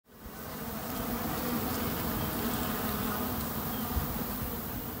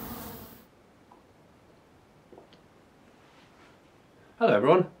Hello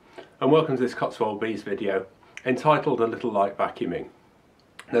everyone, and welcome to this Cotswold Bees video entitled A Little Light Vacuuming.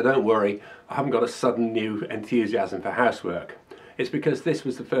 Now don't worry, I haven't got a sudden new enthusiasm for housework. It's because this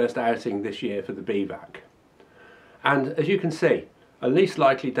was the first outing this year for the bee vac. And as you can see, a least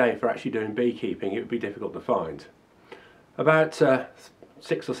likely day for actually doing beekeeping, it would be difficult to find. About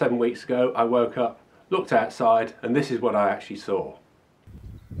 6 or 7 weeks ago I woke up, looked outside, and this is what I actually saw.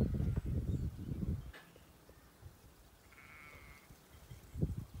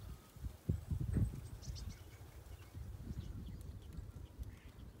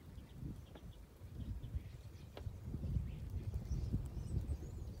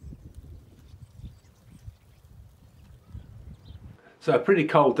 So a pretty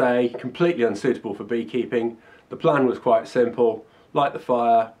cold day, completely unsuitable for beekeeping. The plan was quite simple: light the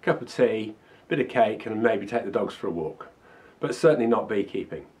fire, cup of tea, bit of cake, and maybe take the dogs for a walk. But certainly not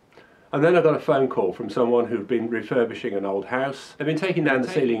beekeeping. And then I got a phone call from someone who'd been refurbishing an old house. They'd been taking down the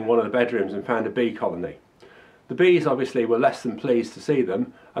ceiling in one of the bedrooms and found a bee colony. The bees obviously were less than pleased to see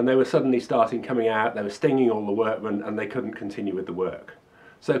them, and they were suddenly starting coming out. They were stinging all the workmen and they couldn't continue with the work.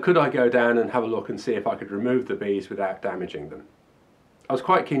 So could I go down and have a look and see if I could remove the bees without damaging them? I was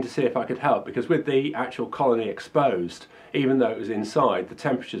quite keen to see if I could help, because with the actual colony exposed, even though it was inside, the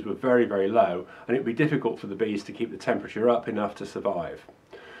temperatures were very, very low, and it would be difficult for the bees to keep the temperature up enough to survive.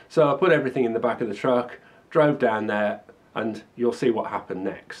 So I put everything in the back of the truck, drove down there, and you'll see what happened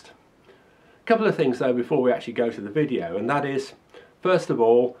next. A couple of things though before we actually go to the video, and that is, first of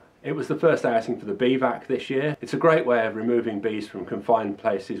all, it was the first outing for the bee vac this year. It's a great way of removing bees from confined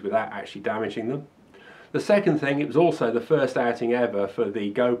places without actually damaging them. The second thing, it was also the first outing ever for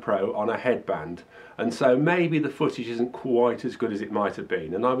the GoPro on a headband, and so maybe the footage isn't quite as good as it might have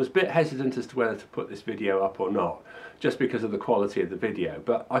been, and I was a bit hesitant as to whether to put this video up or not, just because of the quality of the video,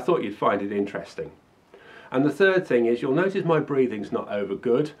 but I thought you'd find it interesting. And the third thing is, you'll notice my breathing's not over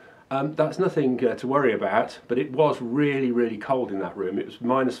good. That's nothing to worry about, but it was really, really cold in that room. It was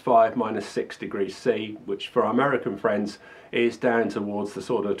 -5, -6 degrees C, which for our American friends is down towards the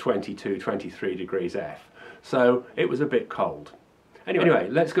sort of 22, 23 degrees F. So it was a bit cold. Anyway,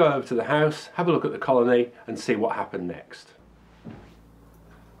 let's go over to the house, have a look at the colony and see what happened next.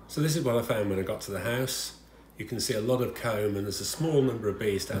 So this is what I found when I got to the house. You can see a lot of comb, and there's a small number of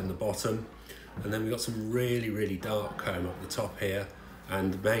bees down the bottom. And then we've got some really, really dark comb up the top here,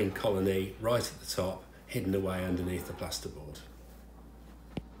 and the main colony right at the top, hidden away underneath the plasterboard.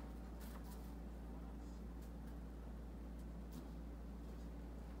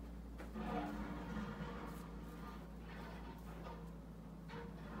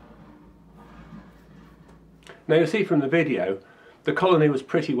 Now you'll see from the video, the colony was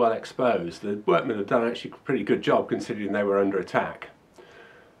pretty well exposed. The workmen had done actually a pretty good job considering they were under attack.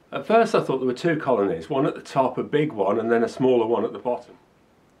 At first I thought there were two colonies, one at the top, a big one, and then a smaller one at the bottom.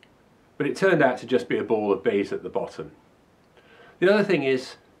 But it turned out to just be a ball of bees at the bottom. The other thing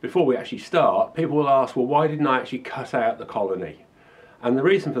is, before we actually start, people will ask, well, why didn't I actually cut out the colony? And the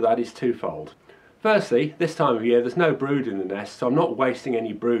reason for that is twofold. Firstly, this time of year there's no brood in the nest, so I'm not wasting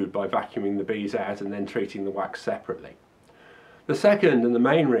any brood by vacuuming the bees out and then treating the wax separately. The second and the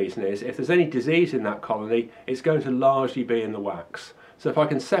main reason is, if there's any disease in that colony, it's going to largely be in the wax. So if I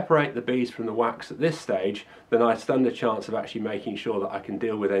can separate the bees from the wax at this stage, then I stand a chance of actually making sure that I can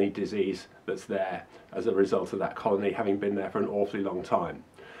deal with any disease that's there as a result of that colony having been there for an awfully long time.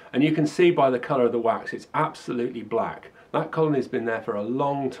 And you can see by the colour of the wax, it's absolutely black. That colony's been there for a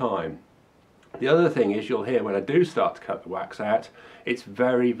long time. The other thing is, you'll hear when I do start to cut the wax out, it's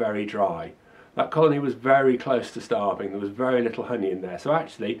very, very dry. That colony was very close to starving. There was very little honey in there. So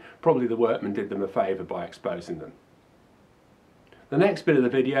actually, probably the workmen did them a favour by exposing them. The next bit of the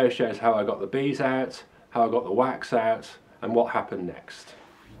video shows how I got the bees out, how I got the wax out, and what happened next.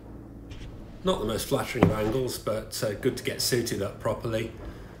 Not the most flattering of angles, but good to get suited up properly.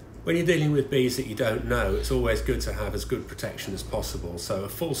 When you're dealing with bees that you don't know, it's always good to have as good protection as possible. So a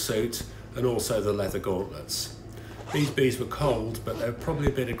full suit and also the leather gauntlets. These bees were cold, but they were probably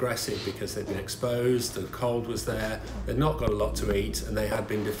a bit aggressive because they'd been exposed, the cold was there, they'd not got a lot to eat, and they had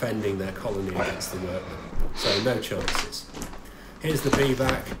been defending their colony against the workmen. So no chances. Here's the bee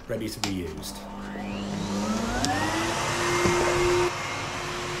vac, ready to be used.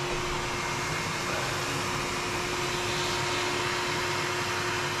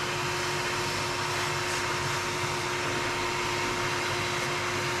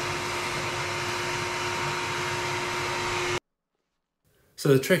 So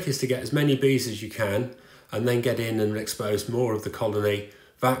the trick is to get as many bees as you can, and then get in and expose more of the colony,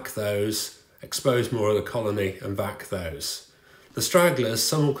 vac those, expose more of the colony and vac those. The stragglers,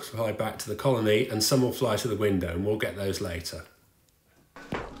 some will fly back to the colony and some will fly to the window, and we'll get those later.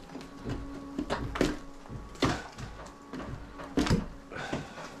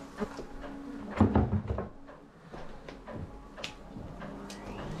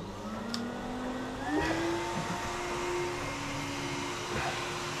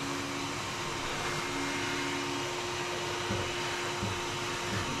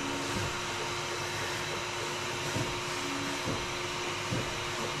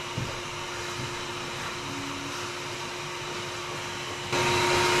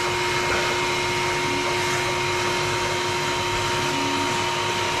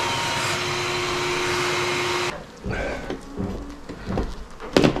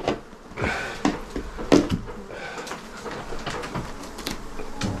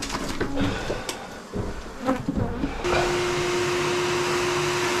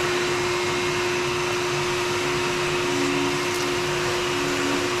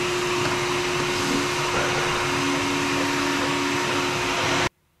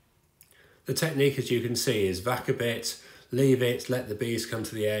 The technique, as you can see, is vac a bit, leave it, let the bees come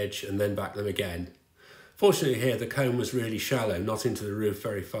to the edge and then vac them again. Fortunately here the comb was really shallow, not into the roof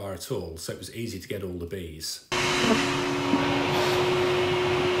very far at all, so it was easy to get all the bees.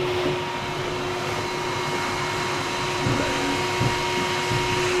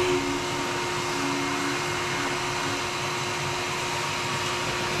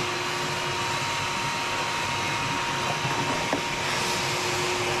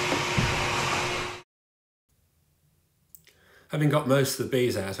 Having got most of the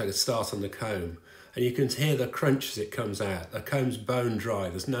bees out, I could start on the comb, and you can hear the crunch as it comes out. The comb's bone dry,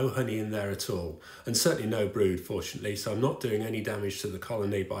 there's no honey in there at all, and certainly no brood, fortunately, so I'm not doing any damage to the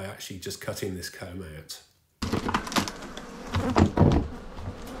colony by actually just cutting this comb out.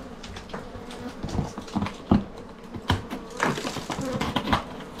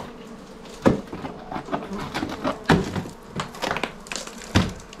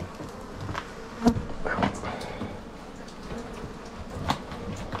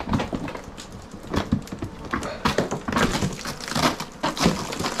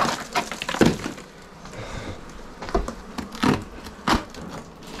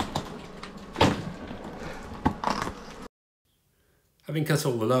 Having cut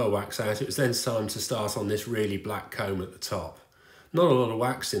all the lower wax out, it was then time to start on this really black comb at the top. Not a lot of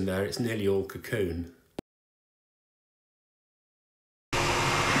wax in there, it's nearly all cocoon.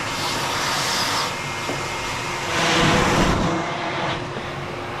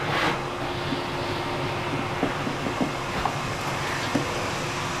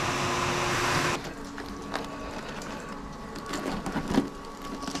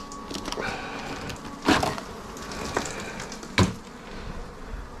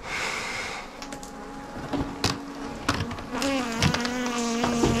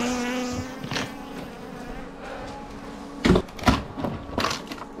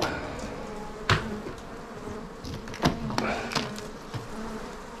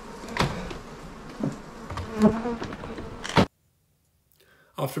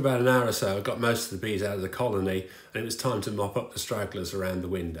 After about an hour or so, I got most of the bees out of the colony and it was time to mop up the stragglers around the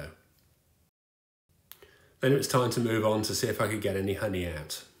window. Then it was time to move on to see if I could get any honey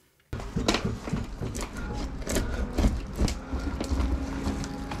out.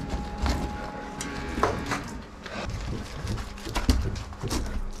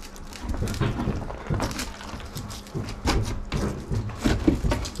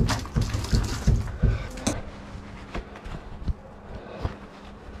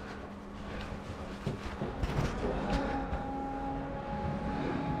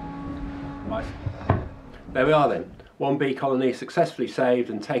 There we are then, one bee colony successfully saved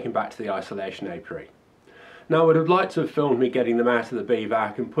and taken back to the isolation apiary. Now I would have liked to have filmed me getting them out of the bee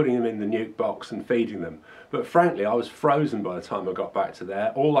vac and putting them in the nuke box and feeding them, but frankly I was frozen by the time I got back to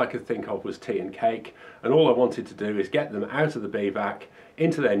there. All I could think of was tea and cake, and all I wanted to do is get them out of the bee vac,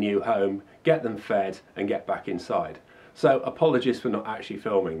 into their new home, get them fed and get back inside. So apologies for not actually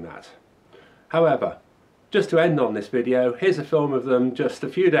filming that. However, just to end on this video, here's a film of them just a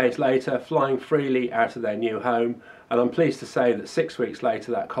few days later flying freely out of their new home, and I'm pleased to say that 6 weeks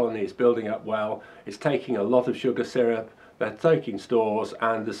later that colony is building up well. It's taking a lot of sugar syrup, they're taking stores,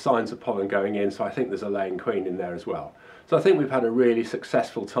 and there's signs of pollen going in, so I think there's a laying queen in there as well. So I think we've had a really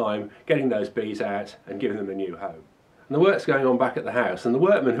successful time getting those bees out and giving them a new home. And the work's going on back at the house, and the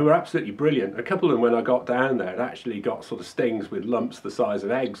workmen, who are absolutely brilliant, a couple of them when I got down there had actually got sort of stings with lumps the size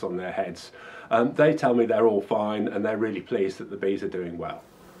of eggs on their heads. They tell me they're all fine and they're really pleased that the bees are doing well.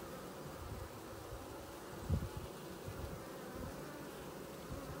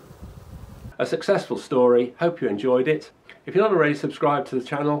 A successful story, hope you enjoyed it. If you're not already subscribed to the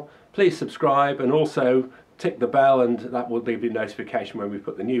channel, please subscribe and also tick the bell, and that will give you a notification when we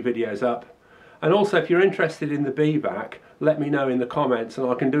put the new videos up. And also, if you're interested in the bee vac, let me know in the comments and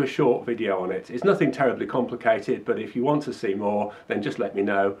I can do a short video on it. It's nothing terribly complicated, but if you want to see more, then just let me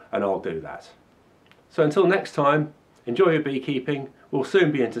know and I'll do that. So until next time, enjoy your beekeeping. We'll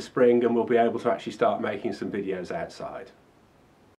soon be into spring and we'll be able to actually start making some videos outside.